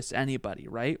happens for just anybody,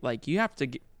 right? Like you have to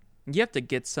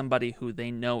get somebody who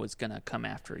they know is going to come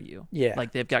after you. Yeah.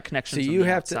 Like they've got connections So from you the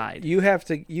have outside. to you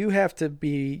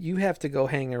have to go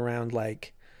hang around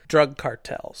like drug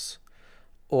cartels.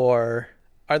 Or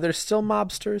are there still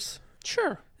mobsters?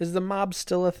 Sure. Is the mob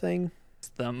still a thing?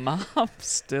 Is the mob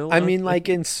still I a mean, thing? like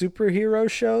in superhero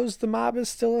shows, the mob is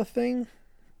still a thing.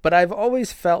 But I've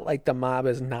always felt like the mob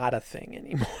is not a thing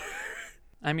anymore.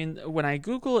 I mean, when I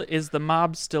Google, is the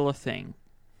mob still a thing?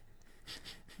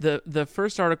 The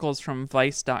first article is from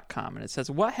Vice.com, and it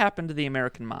says, what happened to the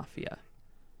American Mafia?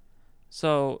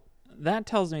 So that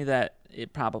tells me that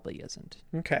it probably isn't,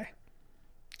 Okay.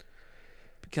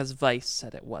 because Vice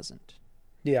said it wasn't.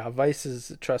 Yeah, Vice is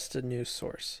a trusted news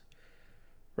source.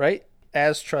 Right?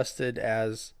 As trusted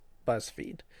as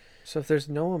BuzzFeed. So if there's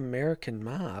no American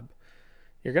mob,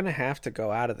 you're going to have to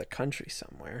go out of the country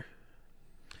somewhere.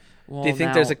 Well, Do you think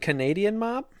now- there's a Canadian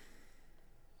mob?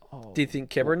 Oh. Do you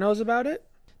think Kibber knows about it?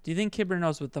 Do you think Kibber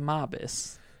knows what the mob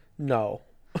is? No.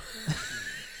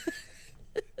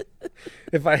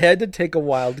 If I had to take a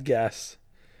wild guess,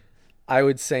 I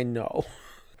would say no.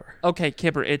 Okay,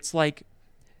 Kibber, it's like,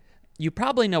 you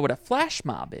probably know what a flash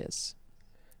mob is.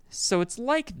 So it's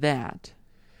like that.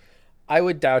 I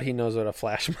would doubt he knows what a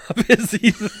flash mob is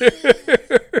either.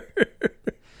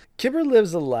 Kibber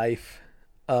lives a life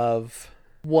of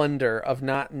wonder, of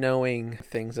not knowing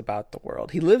things about the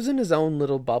world. He lives in his own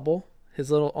little bubble,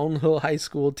 his own little high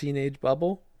school teenage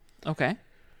bubble. Okay.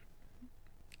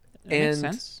 That And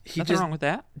makes sense. he Nothing just- wrong with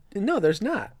that. No, there's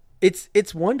not.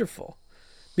 It's wonderful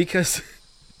because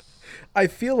I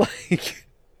feel like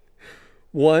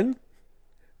one,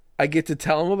 I get to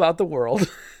tell him about the world.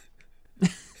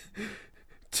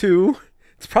 Two,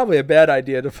 it's probably a bad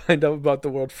idea to find out about the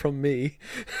world from me.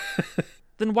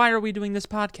 Then why are we doing this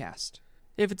podcast?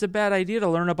 If it's a bad idea to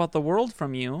learn about the world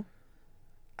from you,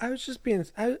 I was just being...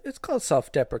 it's called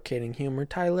self-deprecating humor,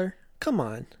 Tyler. Come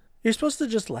on. You're supposed to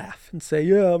just laugh and say,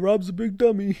 yeah, Rob's a big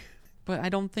dummy. but I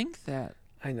don't think that.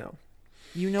 I know.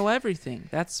 You know everything.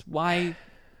 That's why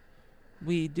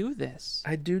we do this.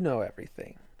 I do know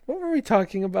everything. What were we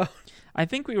talking about? I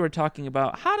think we were talking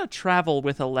about how to travel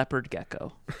with a leopard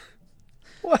gecko.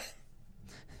 What?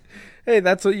 Hey,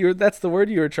 that's the word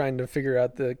you were trying to figure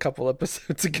out the couple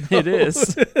episodes ago. It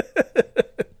is.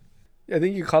 I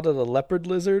think you called it a leopard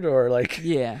lizard or like...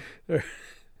 Yeah. Or-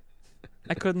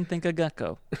 I couldn't think of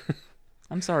gecko.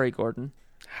 I'm sorry, Gordon.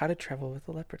 How to travel with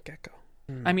a leopard gecko.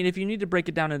 I mean, if you need to break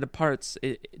it down into parts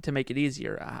to make it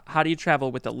easier, how do you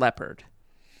travel with a leopard?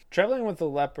 Traveling with a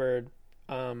leopard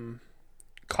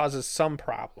causes some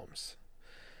problems.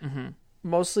 Mm-hmm.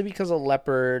 Mostly because a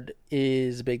leopard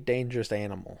is a big dangerous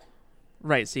animal.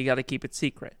 Right, so you got to keep it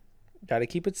secret. Got to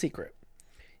keep it secret.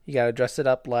 You got to dress it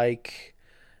up like,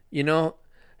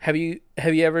 have you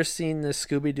ever seen the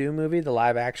Scooby-Doo movie, the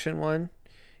live action one?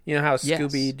 You know how Yes.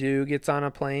 Scooby-Doo gets on a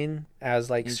plane as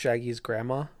like Shaggy's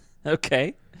grandma?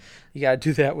 Okay. You got to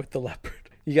do that with the leopard.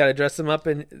 You got to dress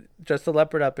the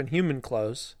leopard up in human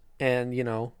clothes and,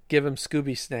 give him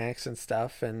Scooby snacks and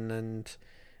stuff, and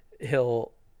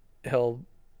he'll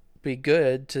be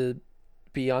good to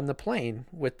be on the plane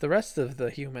with the rest of the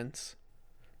humans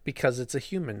because it's a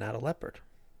human, not a leopard.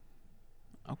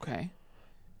 Okay.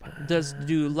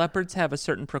 Do leopards have a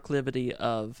certain proclivity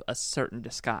of a certain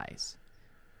disguise?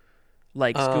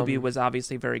 Like Scooby was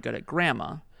obviously very good at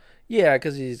grandma. Yeah,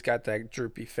 because he's got that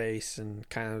droopy face and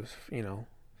kind of,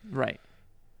 Right.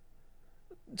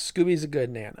 Scooby's a good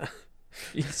Nana.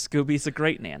 Scooby's a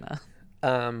great Nana.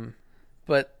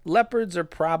 But leopards are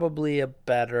probably a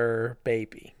better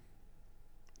baby.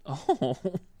 Oh.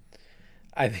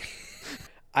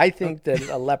 I think that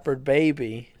a leopard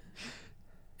baby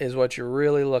is what you're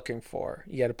really looking for.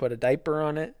 You got to put a diaper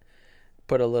on it,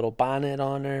 put a little bonnet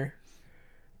on her,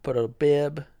 put a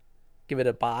bib, give it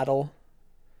a bottle.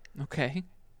 Okay.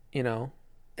 You know,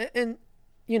 and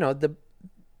you know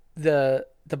the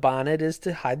bonnet is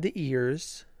to hide the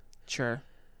ears. Sure.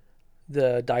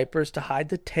 The diapers to hide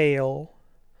the tail.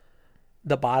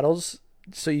 The bottles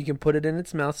so you can put it in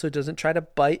its mouth so it doesn't try to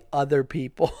bite other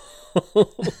people.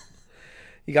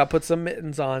 You got to put some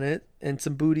mittens on it and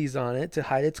some booties on it to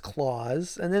hide its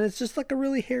claws. And then it's just like a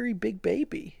really hairy big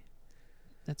baby.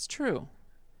 That's true.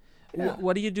 Yeah.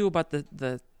 What do you do about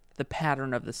the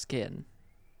pattern of the skin?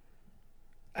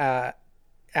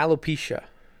 Alopecia.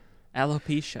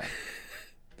 Alopecia.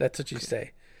 That's what you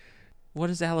say. What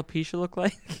does alopecia look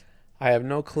like? I have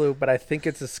no clue, but I think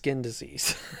it's a skin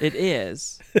disease. It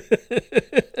is.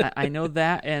 I know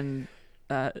that, and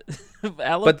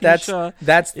alopecia. But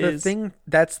that's the thing.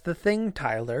 That's the thing,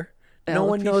 Tyler. No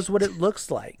one knows what it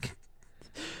looks like.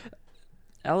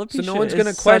 Alopecia. So no one's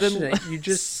going to question it.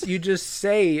 You just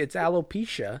say it's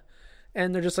alopecia,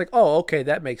 and they're just like, "Oh, okay,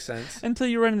 that makes sense." Until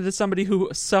you run into somebody who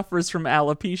suffers from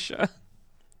alopecia.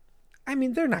 I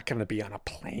mean, they're not going to be on a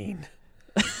plane.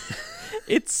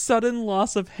 It's sudden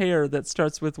loss of hair that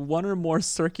starts with one or more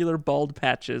circular bald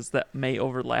patches that may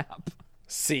overlap.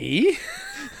 See?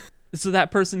 So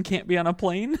that person can't be on a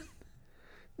plane?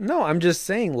 No, I'm just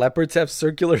saying leopards have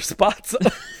circular spots.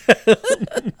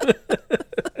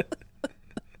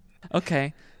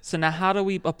 Okay, so now how do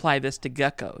we apply this to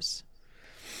geckos?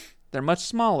 They're much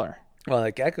smaller. Well,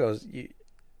 like geckos,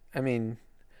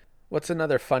 what's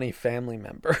another funny family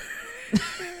member?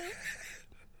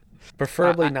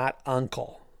 Preferably not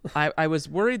uncle. I was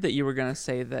worried that you were going to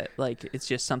say that like it's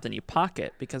just something you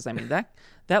pocket, because I mean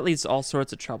that leads to all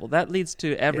sorts of trouble. That leads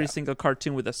to every single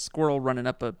cartoon with a squirrel running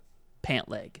up a pant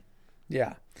leg.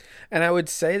 Yeah. And I would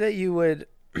say that you would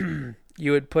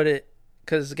put it,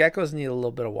 because geckos need a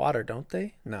little bit of water, don't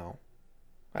they? No.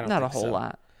 I don't Not think a whole so.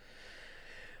 lot.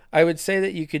 I would say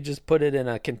that you could just put it in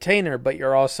a container, but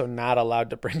you're also not allowed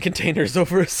to bring containers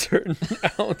over a certain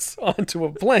ounce onto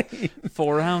a plane.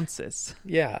 4 ounces.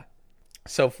 Yeah.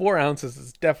 So 4 ounces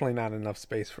is definitely not enough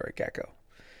space for a gecko.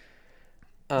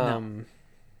 No.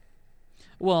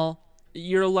 Well,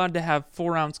 you're allowed to have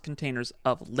 4-ounce containers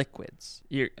of liquids.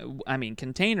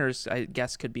 Containers, I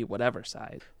guess, could be whatever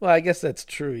size. Well, I guess that's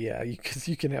true, yeah, because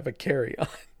you can have a carry-on.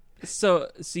 So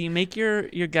you make your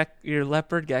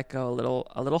leopard gecko a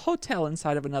little hotel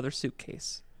inside of another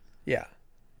suitcase. Yeah.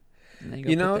 And then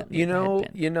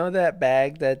You know that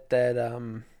bag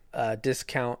that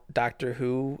discount Doctor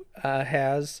Who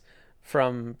has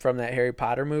from that Harry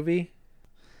Potter movie?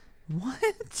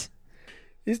 What?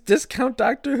 He's discount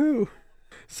Doctor Who.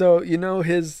 So you know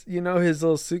his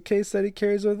little suitcase that he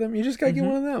carries with him? You just gotta get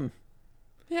one of them.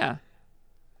 Yeah.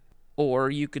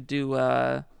 Or you could do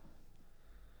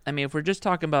if we're just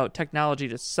talking about technology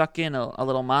to suck in a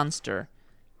little monster,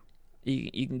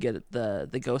 you can get the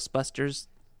Ghostbusters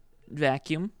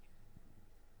vacuum.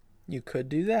 You could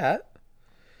do that.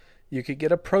 You could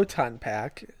get a proton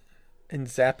pack and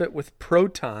zap it with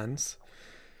protons.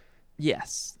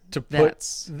 Yes. To put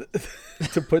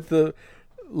the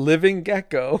living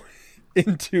gecko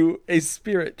into a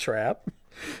spirit trap.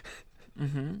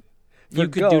 Mm-hmm. You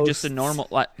could do just a normal,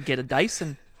 get a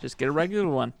Dyson. Just get a regular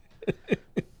one.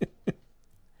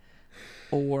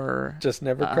 Or just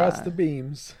never cross the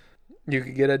beams. You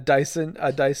could get a Dyson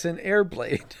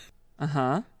Airblade.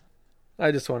 Uh-huh.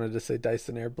 I just wanted to say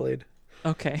Dyson Airblade.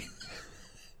 Okay.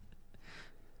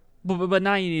 But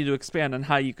now you need to expand on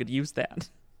how you could use that.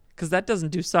 Because that doesn't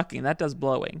do sucking, that does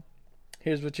blowing.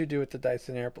 Here's what you do with the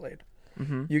Dyson Airblade.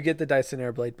 Mm-hmm. You get the Dyson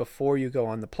Airblade before you go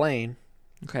on the plane.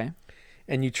 Okay.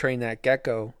 And you train that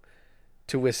gecko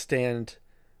to withstand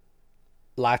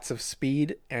lots of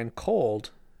speed and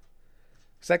cold.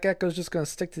 Because that gecko's just going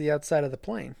to stick to the outside of the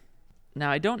plane. Now,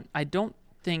 I don't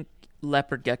think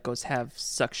leopard geckos have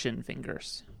suction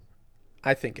fingers.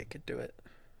 I think it could do it.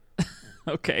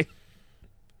 Okay.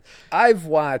 I've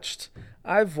watched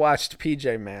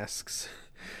PJ Masks,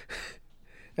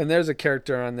 and there's a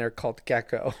character on there called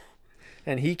Gecko,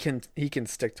 and he can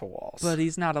stick to walls. But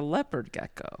he's not a leopard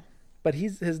gecko. But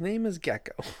his name is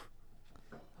Gecko.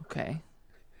 Okay.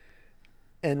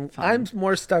 And Fine. I'm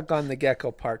more stuck on the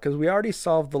gecko part because we already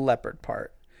solved the leopard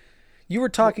part. You were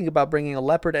talking about bringing a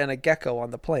leopard and a gecko on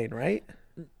the plane, right?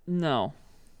 No.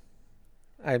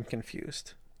 I'm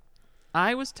confused.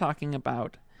 I was talking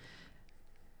about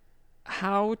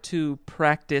how to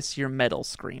practice your metal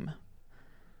scream.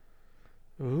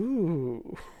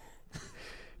 Ooh.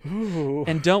 Ooh.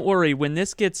 And don't worry, when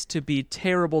this gets to be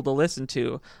terrible to listen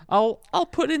to, I'll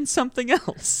put in something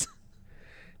else.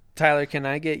 Tyler, can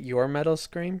I get your metal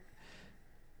scream?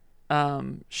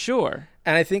 Sure.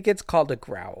 And I think it's called a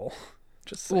growl.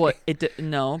 Just saying. Well,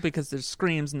 no, because there's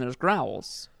screams and there's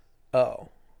growls. Oh.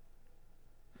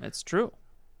 It's true.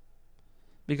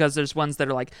 Because there's ones that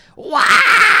are like, wah!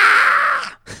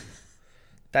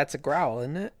 That's a growl,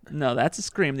 isn't it? No, that's a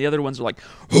scream. The other ones are like,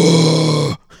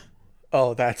 Oh,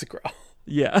 that's a growl.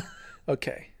 yeah.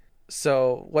 Okay.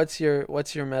 So what's your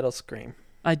metal scream?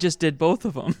 I just did both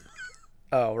of them.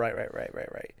 Oh, right.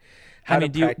 I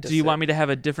mean, do you want me to have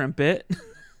a different bit?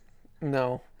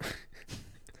 No.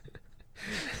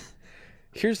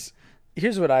 Here's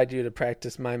what I do to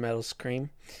practice my metal scream.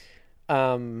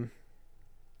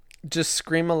 Just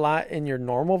scream a lot in your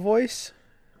normal voice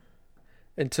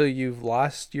until you've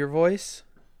lost your voice,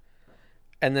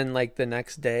 and then like the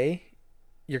next day,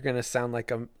 you're gonna sound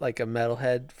like a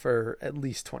metalhead for at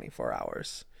least 24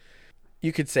 hours.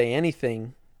 You could say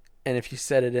anything, and if you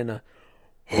said it in a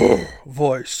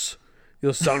voice,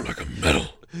 you'll sound like a metal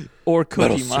Or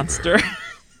Cookie Metal Monster.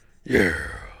 Yeah.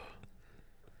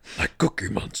 Like Cookie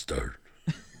Monster.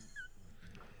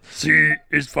 C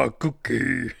is for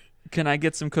cookie. Can I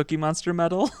get some Cookie Monster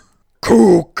metal?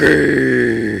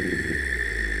 Cookie.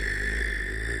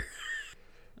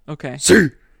 Okay. C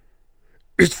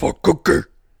is for cookie.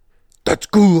 That's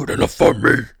good enough for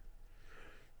me.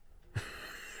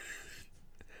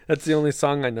 That's the only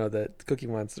song I know that Cookie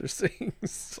Monster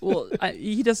sings. Well,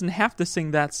 he doesn't have to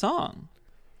sing that song.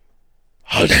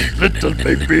 Hush, little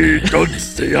baby, don't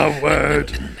say a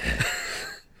word.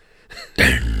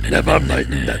 Never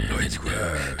mind that noisy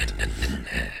word.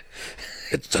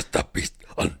 It's just a beast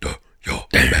under your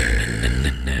bed.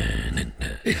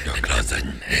 In your closet,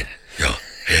 in your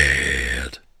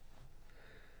head.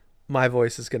 My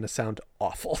voice is going to sound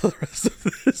awful the rest of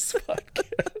this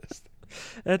podcast.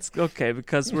 That's okay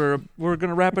because we're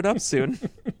gonna wrap it up soon.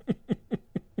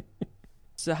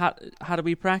 So how do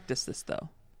we practice this though?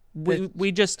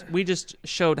 We just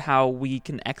showed how we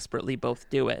can expertly both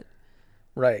do it.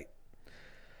 Right.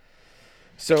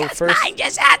 So first, Mine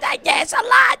just sounds like this a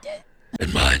lot.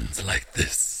 And mine's like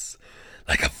this,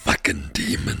 like a fucking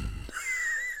demon.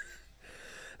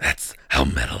 That's how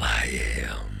metal I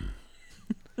am.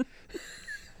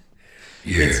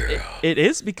 Yeah. It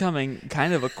is becoming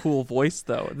kind of a cool voice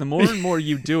though. The more and more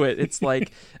you do it, it's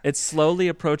like it's slowly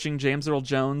approaching James Earl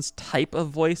Jones type of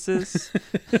voices.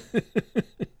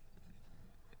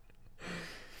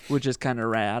 Which is kind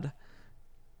of rad.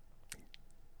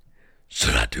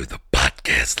 Should I do the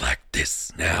podcast like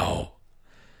this now?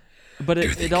 But Do you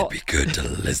it think all it'd be good to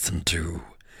listen to?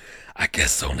 I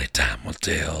guess only time will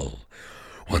tell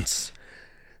once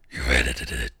you've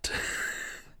edited it.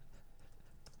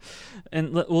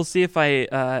 and we'll see if I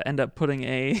end up putting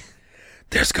a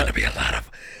There's gonna be a lot of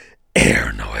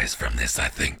air noise from this, I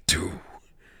think, too.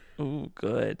 Ooh,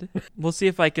 good. We'll see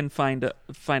if I can find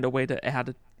a way to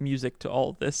add music to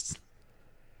all this.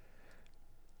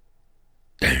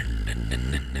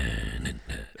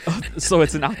 So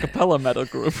it's an a cappella metal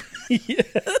group.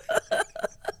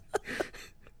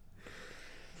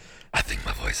 I think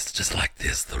my voice is just like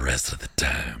this the rest of the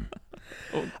time.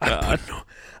 Oh, God.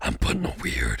 I'm putting a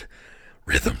weird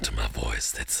rhythm to my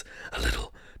voice that's a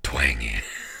little twangy.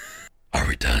 Are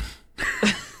we done?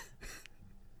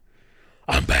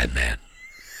 I'm Batman.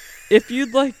 If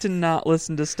you'd like to not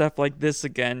listen to stuff like this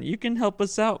again, you can help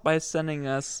us out by sending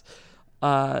us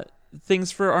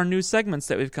things for our new segments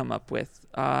that we've come up with.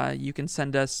 You can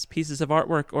send us pieces of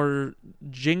artwork or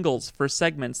jingles for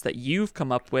segments that you've come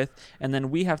up with, and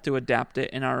then we have to adapt it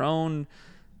in our own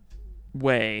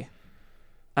way.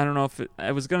 I don't know if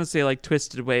I was going to say like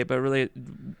twisted way, but really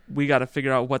we got to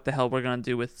figure out what the hell we're going to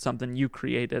do with something you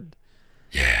created.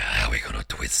 Yeah, how are we gonna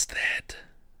twist that?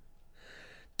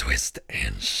 Twist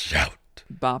and shout.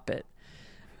 Bop it.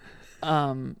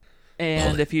 And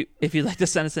if you'd like to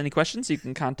send us any questions, you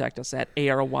can contact us at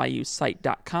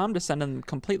arysite.com to send them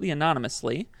completely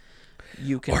anonymously.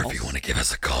 You can Or if you want to give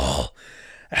us a call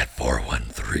at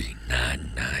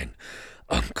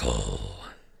 413-99-UNCLE.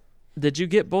 Did you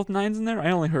get both nines in there?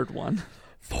 I only heard one.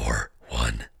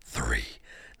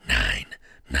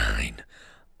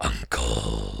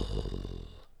 413-99-UNCLE.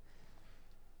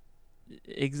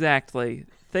 Exactly.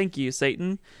 Thank you,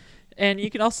 Satan. And you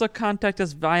can also contact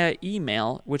us via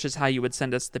email, which is how you would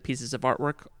send us the pieces of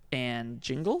artwork and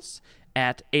jingles,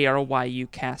 at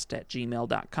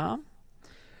aryucast@gmail.com.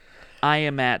 I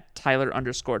am at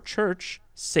Tyler_Church.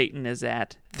 Satan is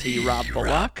at the Rob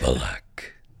Bullock.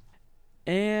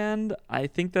 And I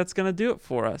think that's going to do it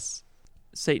for us.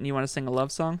 Satan, you want to sing a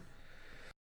love song?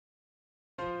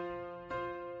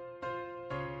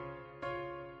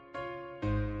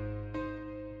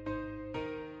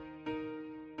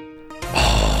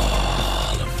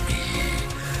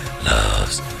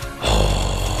 loves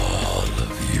all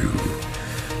of you,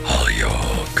 all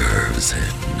your curves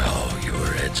and all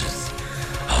your edges,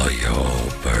 all your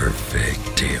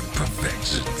perfect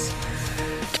imperfections.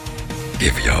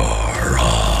 Give your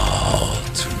all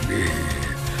to me.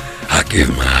 I give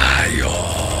my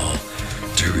all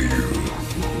to you.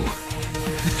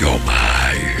 You're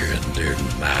my end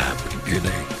and my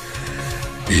beginning.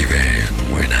 Even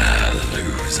when I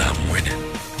lose, I'm winning.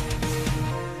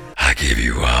 I give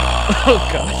you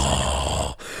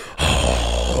all,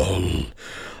 all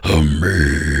of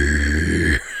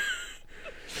me.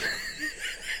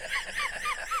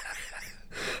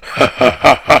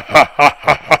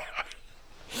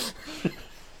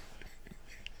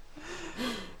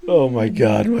 Oh my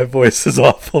God, my voice is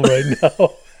awful right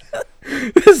now.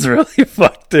 This really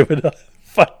fucked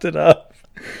it up.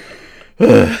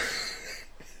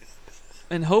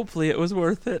 And hopefully it was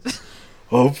worth it.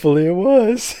 Hopefully it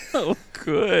was. Oh,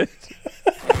 good.